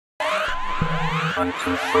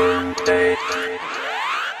Unconfirmed date.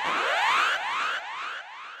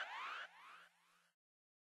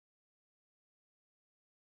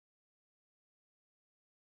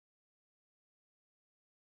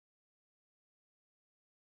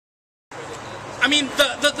 I mean,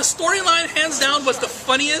 the storyline, hands down, was the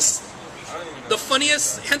funniest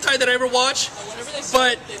hentai that I ever watched,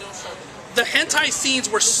 but the hentai scenes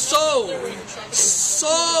were so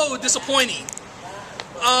disappointing.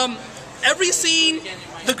 Every scene,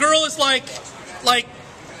 the girl is like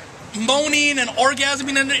moaning and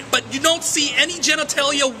orgasming, but you don't see any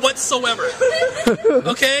genitalia whatsoever.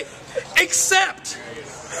 Okay? Except,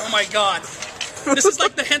 oh my god, this is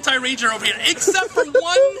like the hentai ranger over here, except for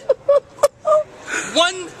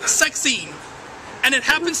one sex scene, and it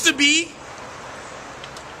happens to be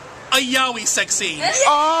a yaoi sex scene. Oh!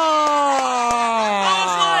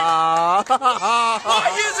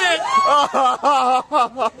 I was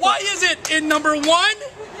like, why is it in number one?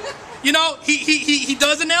 You know, he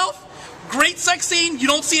does an elf, great sex scene, you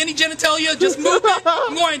don't see any genitalia, just movement.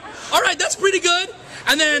 I'm going, all right, that's pretty good.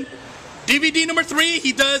 And then DVD number 3,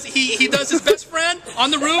 he does his best friend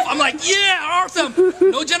on the roof. I'm like, yeah, awesome.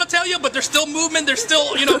 No genitalia, but there's still movement. There's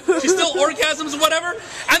still, you know, she's still orgasms or whatever.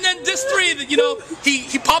 And then this 3, you know,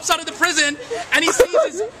 he pops out of the prison and he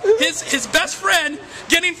sees his best friend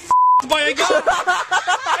getting f***ed by a guy.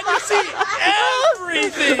 And you see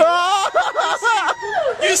everything.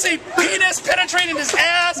 You see penis penetrating his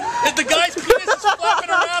ass. The guy's penis is flopping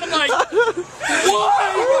around. I'm like,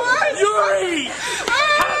 why, Yuri?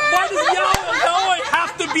 Why does yaoi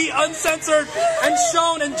have to be uncensored and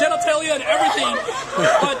shown and genitalia and everything?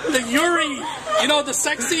 But the Yuri, you know, the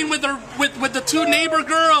sex scene with the 2 neighbor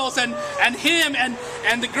girls and him and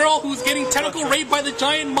the girl who's getting tentacle raped by the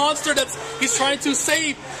giant monster that he's trying to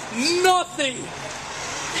save. Nothing.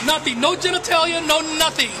 No genitalia, no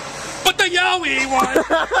nothing. But the yaoi one,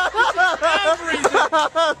 everything.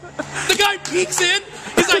 The guy peeks in.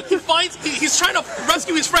 He's like, he's trying to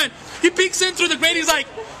rescue his friend. He peeks in through the grate. He's like,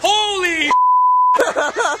 holy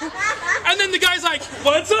and then the guy's like,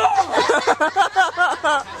 what's up?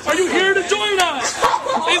 Are you here to join us?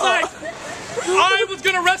 He's like, I was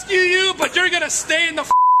gonna rescue you, but you're gonna stay in the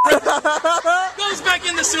prison. Goes back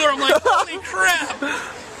in the sewer. I'm like, holy crap.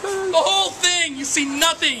 The whole thing, you see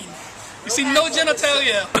nothing. You see no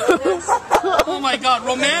genitalia. Oh my god,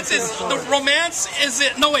 romance is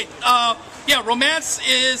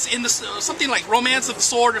in the something like Romance of the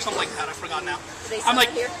Sword or something like that. I forgot now. I'm like,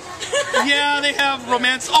 yeah, they have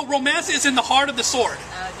romance. Oh, romance is in the heart of the sword.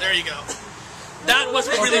 There you go. That was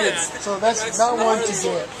really bad. So that's not one to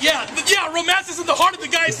get. Yeah, romance is in the heart of the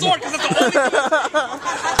guy's sword because that's the only thing.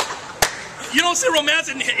 You don't see romance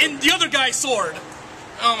in the other guy's sword.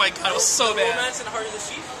 Oh my god, it was so bad. Romance in the heart of the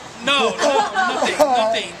sheep? No,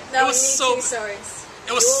 nothing. No, it was so.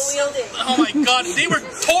 It was dual wielding. Oh my god, they were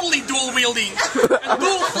totally dual wielding and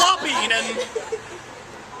dual flopping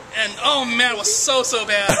and oh man, it was so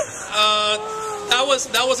bad. That was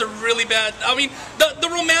a really bad. I mean, the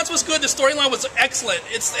romance was good. The storyline was excellent.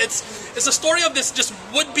 It's a story of this just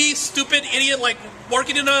would-be stupid idiot like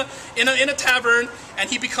working in a tavern, and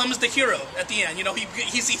he becomes the hero at the end. You know,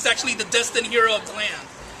 he's actually the destined hero of the land,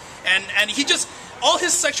 and he just. All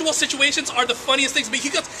his sexual situations are the funniest things, but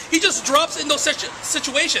he just drops in those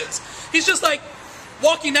situations. He's just like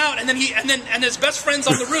walking out, and then his best friend's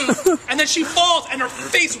on the roof, and then she falls, and her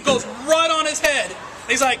face goes right on his head. And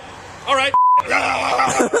he's like, "All right,"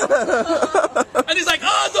 and he's like,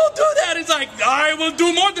 "Oh, don't do that." He's like, "I will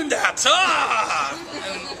do more than that." And,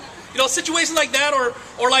 you know, situations like that, or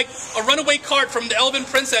like a runaway cart from the Elven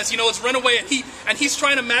Princess. You know, it's runaway, and he's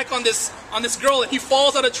trying to mac on this girl, and he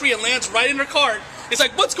falls out of a tree and lands right in her cart. He's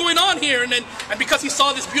like, "What's going on here?" And because he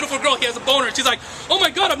saw this beautiful girl, he has a boner. She's like, "Oh my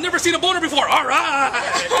god, I've never seen a boner before." All right,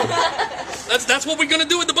 that's what we're gonna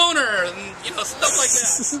do with the boner, and you know, stuff like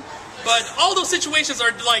that. But all those situations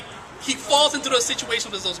are like he falls into those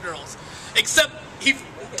situations with those girls, except he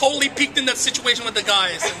totally peaked in that situation with the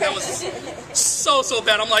guys, and that was so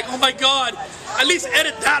bad. I'm like, oh my god, at least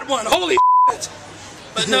edit that one. Holy shit.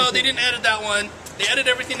 But no, they didn't edit that one. They edited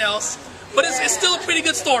everything else. But it's still a pretty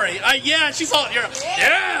good story. Yeah, she's all, yeah.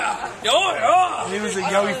 He was a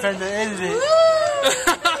yowie friend that edited it.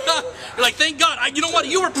 You're like, thank God. You know what?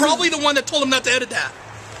 You were probably the one that told him not to edit that.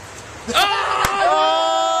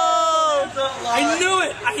 I knew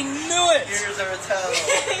it. Here's our tell.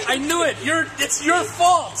 I knew it. It's your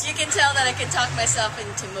fault. You can tell that I can talk myself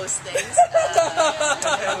into most things.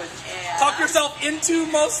 Talk yourself into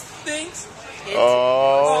most things?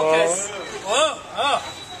 Oh. Okay. Whoa. Oh.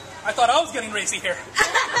 I thought I was getting racy here.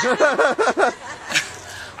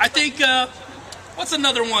 I think, what's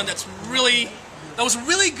another one that's really that was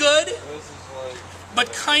really good,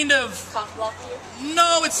 but kind of...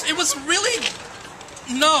 No, it was really...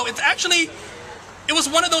 No, it's actually... It was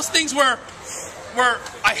one of those things where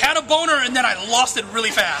I had a boner and then I lost it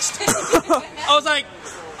really fast. I was like,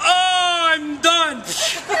 oh, I'm done.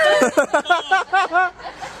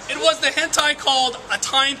 It was the hentai called A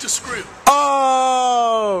Time to Screw.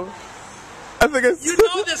 Oh! I think you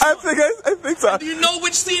know this one. I think so. Do you know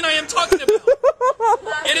which scene I am talking about?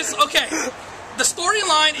 It is, okay. The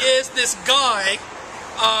storyline is this guy,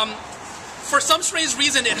 for some strange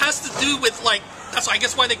reason, it has to do with, like, that's I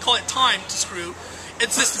guess why they call it Time to Screw.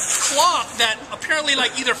 It's this clock that apparently,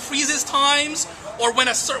 like, either freezes times, or when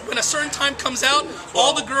a certain time comes out,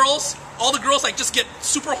 all the girls like just get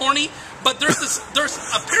super horny. But there's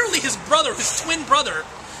apparently his brother, his twin brother,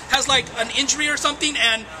 has like an injury or something,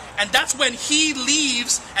 and that's when he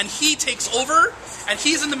leaves and he takes over, and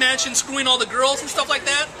he's in the mansion screwing all the girls and stuff like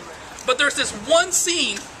that. But there's this one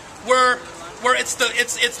scene where it's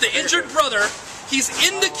the injured brother. He's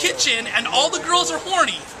in the kitchen and all the girls are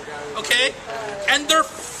horny, okay? And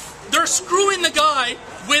they're screwing the guy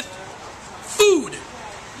with food.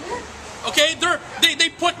 Okay?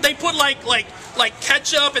 They put like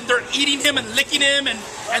ketchup, and they're eating him and licking him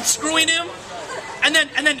and screwing him. And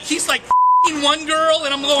then he's like f***ing one girl,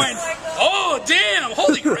 and I'm going, oh damn,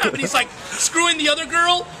 holy crap. And he's like screwing the other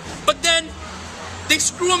girl, but then they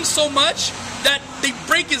screw him so much that they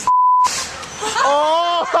break his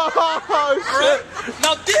Oh shit.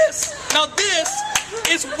 Now this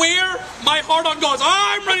is where my heart-on goes.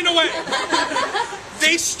 I'm running away.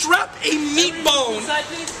 They strap a meat bone.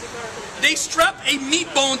 They strap a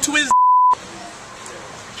meat bone to his.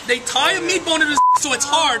 They tie a meat bone to his so it's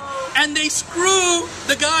hard, and they screw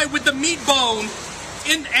the guy with the meat bone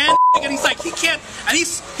in, and he's like, he can't, and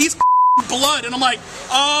he's blood, and I'm like,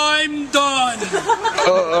 I'm done.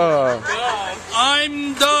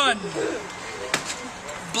 I'm done.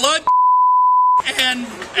 Blood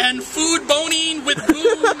and food boning with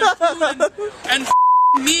boon and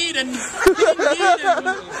meat and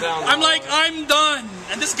I'm like, I'm done.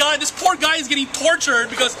 And this poor guy is getting tortured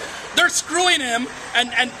because they're screwing him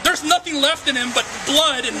and there's nothing left in him but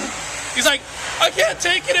blood, and he's like, I can't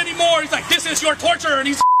take it anymore. He's like, this is your torture, and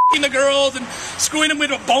he's the girls and screwing him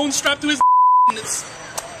with a bone strapped to his and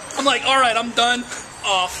I'm like, all right, I'm done.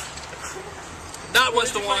 Off. That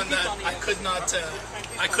was the one that I could not do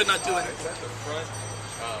it.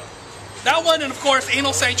 That one, and of course,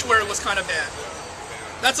 Anal Sanctuary was kind of bad.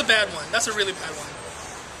 That's a bad one. That's a really bad one.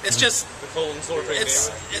 It's just,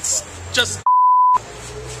 it's just,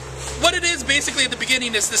 what it is basically at the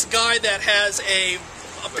beginning is this guy that has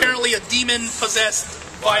apparently a demon-possessed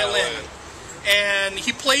violin. And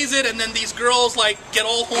he plays it, and then these girls like get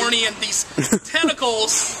all horny, and these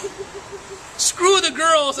tentacles screw the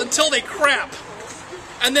girls until they crap.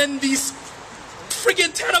 And then these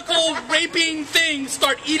friggin' tentacle raping things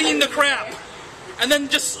start eating the crap. And then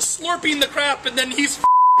just slurping the crap, and then he's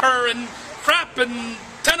her and crap and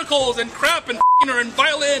tentacles and crap and her and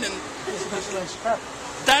violin, and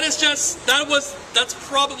that's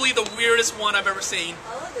probably the weirdest one I've ever seen.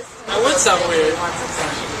 That would sound weird.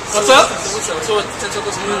 What's up? So what the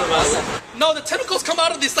tentacles move about it? No, the tentacles come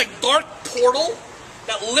out of this like dark portal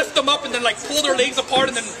that lift them up and then like pull their legs apart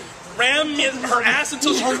and then ram in her ass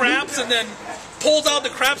until she craps, and then pulls out the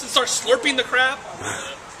craps and starts slurping the crap.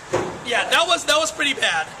 Yeah, that was pretty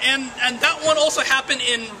bad. And that one also happened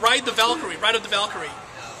in Ride of the Valkyrie.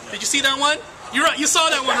 Did you see that one? You saw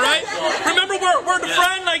that one, right? Remember where the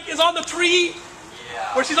friend like is on the tree?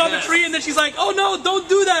 Where she's on the tree, and then she's like, oh no, don't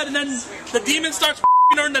do that, and then the demon starts her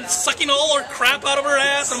and then sucking all her crap out of her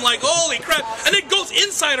ass. I'm like, holy crap. And it goes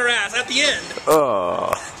inside her ass at the end.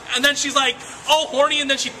 And then she's like all horny, and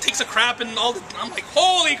then she takes a crap and all I'm like,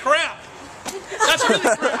 holy crap. That's really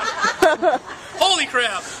crap. Holy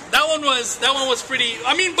crap. That one was pretty,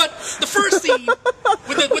 I mean, but the first scene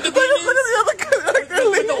with the demons,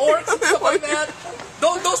 with the orcs and stuff like that,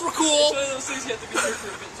 those were cool.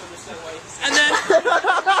 And then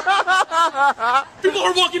people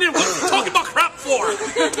are walking in, what are you talking about crap for?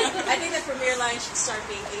 I think the premiere line should start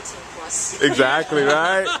being 18+. Exactly,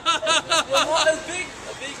 right? Well, a big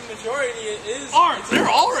majority is. They're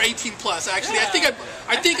all 18+. Actually, yeah.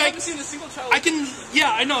 I haven't seen a single child.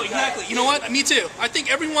 Yeah, I know exactly. You know what? Me too. I think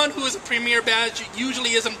everyone who is a premiere badge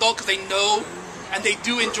usually is an adult because they know and they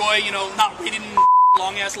do enjoy, not reading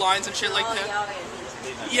long ass lines and shit like that.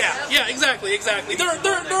 Yeah, exactly.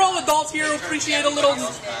 They're all adults here who appreciate a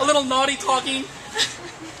little naughty talking.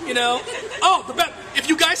 Oh, if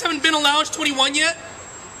you guys haven't been allowed 21 yet,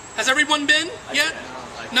 has everyone been yet?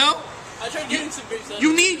 No? I tried getting some big stuff.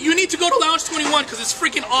 You need to go to Lounge 21 because it's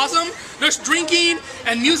freaking awesome. There's drinking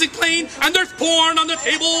and music playing, and there's porn on the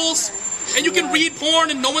tables, and you can read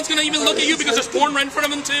porn, and no one's gonna even look at you because there's porn right in front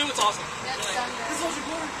of them too. It's awesome.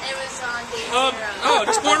 It was on day Oh,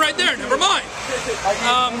 there's porn right there. Never mind.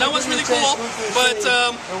 That was really cool. But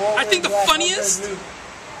I think the funniest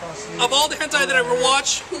of all the hentai that I ever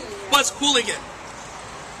watched was Hooligan.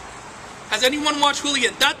 Has anyone watched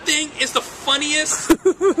Hooligan? That thing is the funniest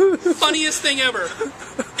thing ever.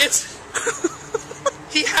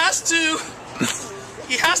 He has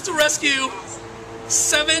to rescue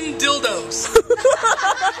 7 dildos.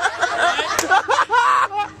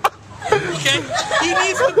 Okay?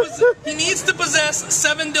 He needs to possess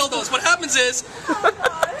 7 dildos. What happens is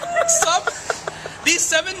these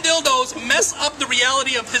 7 dildos mess up the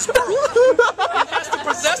reality of his world. He has to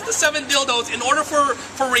possess the 7 dildos in order for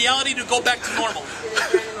reality to go back to normal.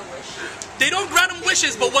 They don't grant him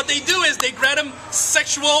wishes, but what they do is they grant him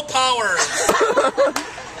sexual power.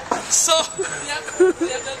 So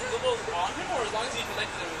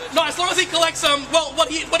no, as long as he collects them. Well,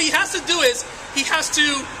 what he has to do is he has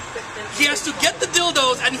to get the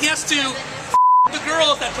dildos, and he has to the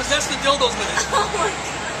girls that possess the dildos with him.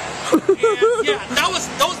 And yeah, that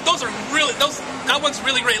one's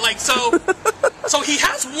really great. Like so he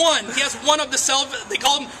has one of the 7. They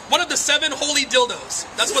call him one of the 7 holy dildos.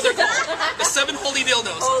 That's what they're called. The 7 holy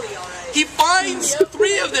dildos. Holy, all right. He finds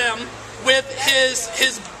 3 of them with his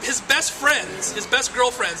best friends, his best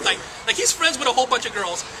girlfriends. Like he's friends with a whole bunch of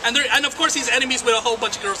girls, and of course he's enemies with a whole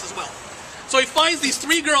bunch of girls as well. So he finds these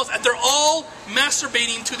 3 girls, and they're all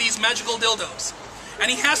masturbating to these magical dildos. And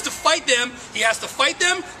he has to fight them, he has to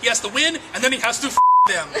win, and then he has to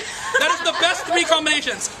them. That is the best 3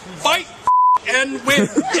 combinations. Fight, and win.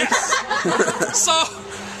 Yes.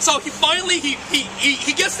 So he finally,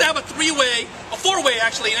 he gets to have a 4-way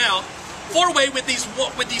actually now. 4-way with these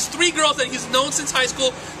 3 girls that he's known since high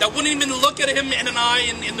school that wouldn't even look at him in an eye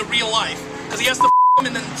in the real life. Because he has to them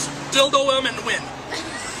and then dildo them and win.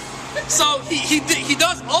 So he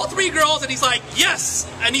does all 3 girls, and he's like, yes!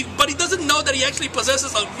 But he doesn't know that he actually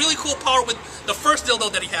possesses a really cool power with the first dildo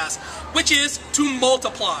that he has, which is to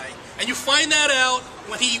multiply. And you find that out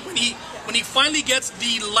when he finally gets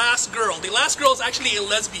the last girl. The last girl is actually a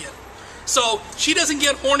lesbian. So she doesn't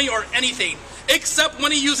get horny or anything, except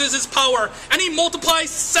when he uses his power, and he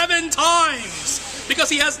multiplies 7 times! Because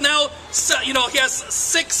he has now, he has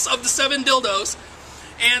 6 of the 7 dildos.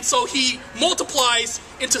 And so he multiplies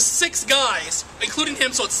into 6 guys, including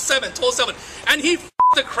him, so it's 7, total 7. And he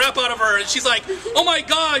the crap out of her, and she's like, oh my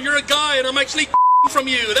god, you're a guy, and I'm actually from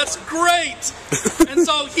you, that's great! And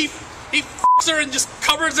so he f***s her and just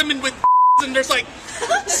covers him with and there's like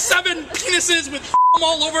 7 penises with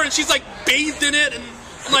all over, and she's like bathed in it, and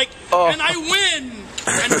I'm like, and I win!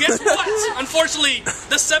 And guess what? Unfortunately,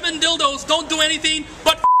 the 7 dildos don't do anything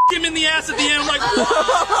but him in the ass at the end. I'm like, the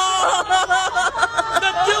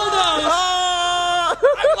dildos!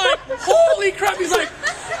 I'm like, holy crap! He's like,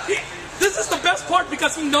 this is the best part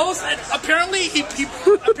because he knows that apparently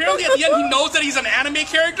apparently at the end he knows that he's an anime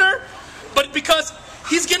character, but because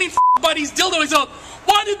he's getting by these dildos, he's like,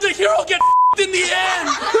 why did the hero get in the end?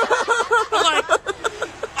 I'm like,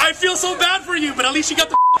 I feel so bad for you, but at least you got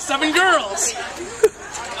the 7 girls.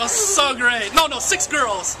 That was so great. No, 6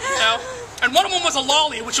 girls. You know? And one of them was a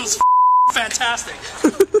lolly, which was fantastic.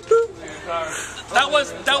 That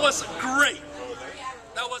was great.